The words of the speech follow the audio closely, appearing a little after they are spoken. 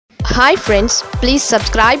Hi friends, please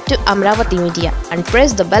subscribe to Amaravathi Media and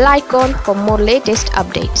press the bell icon for more latest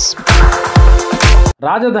updates.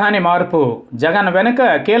 రాజధాని మార్పు జగన్ వెనుక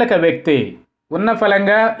కీలక వ్యక్తి ఉన్న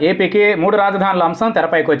ఫలంగా ఏపీకి 3 రాజధానుల అంశం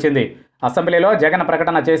తెరపైకి వచ్చింది. అసెంబ్లీలో జగన్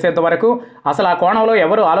ప్రకటన చేసేంత వరకు అసలు ఆ కోణంలో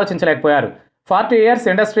ఎవరూ ఆలోచించలేకపోయారు. 40 ఇయర్స్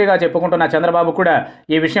ఇండస్ట్రీగా చెప్పుకుంటున్న చంద్రబాబు కూడా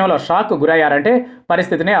ఈ విషయంలో షాక్ గురయ్యారంటే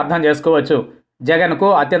పరిస్థితిని అర్థం చేసుకోవచ్చు. జగన్కు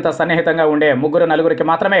అత్యంత సన్నిహితంగా ఉండే 3-4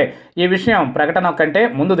 మాత్రమే ఈ విషయం ప్రకటన కంటే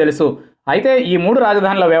ముందు తెలుసు. అయితే ఈ 3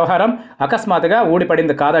 రాజధానుల వ్యవహారం అకస్మాత్తుగా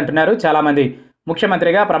ఊడిపడింది కాదంటున్నారు చాలామంది.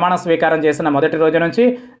 ముఖ్యమంత్రిగా ప్రమాణ స్వీకారం చేసిన మొదటి రోజు నుంచి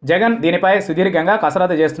జగన్ దీనిపై సుదీర్ఘంగా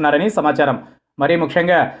కసరత్తు చేస్తున్నారని సమాచారం. మరీ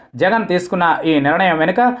ముఖ్యంగా జగన్ తీసుకున్న ఈ నిర్ణయం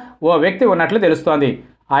వెనుక ఓ వ్యక్తి ఉన్నట్లు తెలుస్తోంది.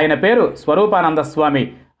 ఆయన పేరు స్వరూపానంద స్వామి.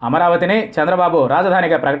 అమరావతిని చంద్రబాబు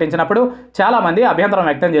రాజధానిగా ప్రకటించినప్పుడు చాలామంది అభ్యంతరం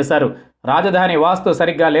వ్యక్తం చేశారు. రాజధాని వాస్తు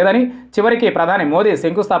సరిగ్గా లేదని, చివరికి ప్రధాని మోదీ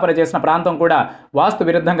శంకుస్థాపన చేసిన ప్రాంతం కూడా వాస్తు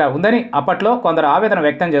విరుద్ధంగా ఉందని అప్పట్లో కొందరు ఆవేదన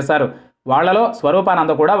వ్యక్తం చేశారు. వాళ్లలో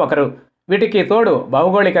స్వరూపానంద కూడా ఒకరు. వీటికి తోడు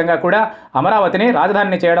భౌగోళికంగా కూడా అమరావతిని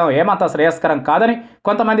రాజధానిని చేయడం ఏమంత శ్రేయస్కరం కాదని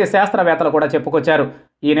కొంతమంది శాస్త్రవేత్తలు కూడా చెప్పుకొచ్చారు.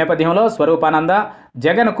 ఈ నేపథ్యంలో స్వరూపానంద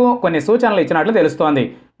జగన్కు కొన్ని సూచనలు ఇచ్చినట్లు తెలుస్తోంది.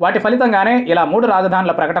 వాటి ఫలితంగానే ఇలా 3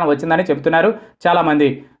 రాజధానుల ప్రకటన వచ్చిందని చెబుతున్నారు చాలామంది.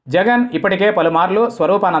 జగన్ ఇప్పటికే పలుమార్లు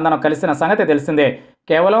స్వరూపానందను కలిసిన సంగతి తెలిసిందే.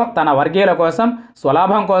 కేవలం తన వర్గీయుల కోసం,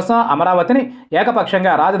 స్వలాభం కోసం అమరావతిని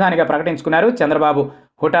ఏకపక్షంగా రాజధానిగా ప్రకటించుకున్నారు చంద్రబాబు.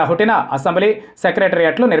 హుటాహుటిన అసెంబ్లీ,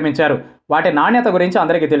 సెక్రటరియట్లు నిర్మించారు. వాటి నాణ్యత గురించి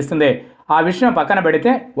అందరికీ తెలిసిందే. ఆ విషయం పక్కన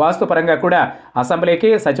పెడితే వాస్తుపరంగా కూడా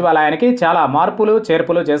అసెంబ్లీకి, సచివాలయానికి చాలా మార్పులు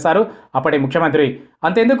చేర్పులు చేశారు అప్పటి ముఖ్యమంత్రి.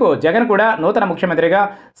 అంతెందుకు జగన్ కూడా నూతన ముఖ్యమంత్రిగా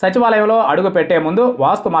సచివాలయంలో అడుగు పెట్టే ముందు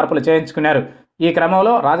వాస్తు మార్పులు చేయించుకున్నారు. ఈ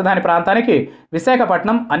క్రమంలో రాజధాని ప్రాంతానికి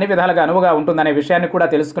విశాఖపట్నం అన్ని విధాలుగా అనువుగా ఉంటుందనే విషయాన్ని కూడా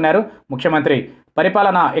తెలుసుకున్నారు ముఖ్యమంత్రి.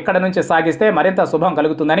 పరిపాలన ఇక్కడ నుంచి సాగిస్తే మరింత శుభం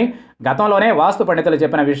కలుగుతుందని గతంలోనే వాస్తు పండితులు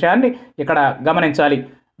చెప్పిన విషయాన్ని ఇక్కడ గమనించాలి.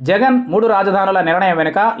 జగన్ 3 రాజధానుల నిర్ణయం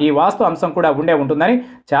వెనుక ఈ వాస్తు అంశం కూడా ఉండే ఉంటుందని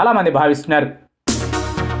చాలామంది భావిస్తున్నారు.